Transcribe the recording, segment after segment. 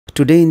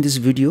Today in this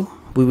video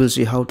we will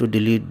see how to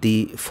delete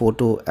the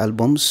photo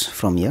albums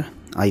from your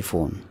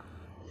iPhone.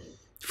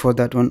 For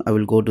that one I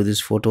will go to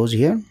these photos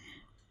here.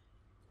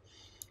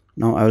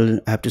 Now I will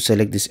have to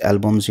select these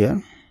albums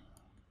here.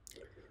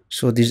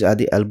 So these are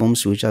the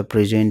albums which are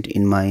present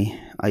in my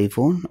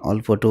iPhone: all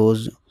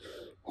photos,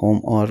 home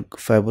org,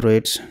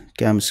 favorites,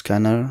 cam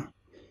scanner,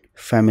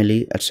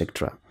 family,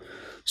 etc.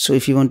 So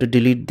if you want to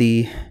delete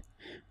the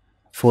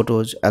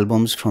photos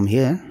albums from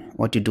here,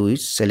 what you do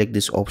is select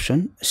this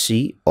option,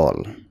 see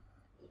all,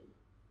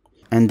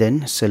 and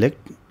then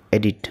select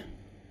edit.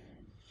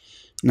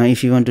 Now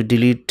if you want to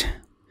delete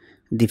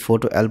the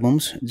photo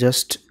albums,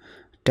 just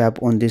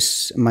tap on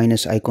this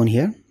minus icon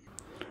here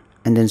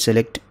and then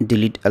select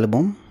delete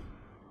album,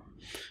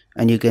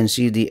 and you can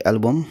see the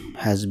album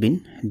has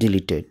been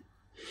deleted.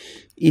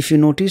 If you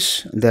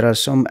notice, there are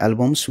some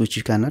albums which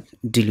you cannot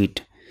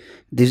delete.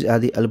 These are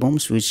the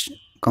albums which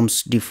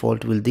comes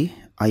default with the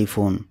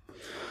iPhone.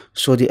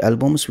 So the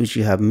albums which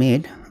you have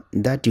made,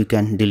 that you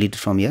can delete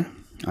from your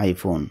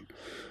iPhone.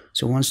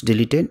 So once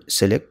deleted,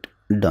 select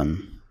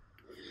done.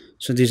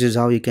 So this is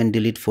how you can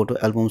delete photo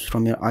albums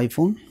from your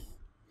iPhone.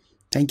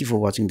 Thank you for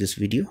watching this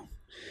video.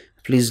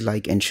 Please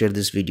like and share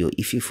this video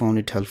if you found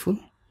it helpful.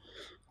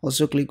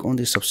 Also click on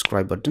the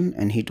subscribe button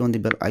and hit on the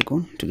bell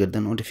icon to get the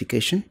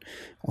notification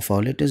of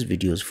our latest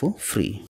videos for free.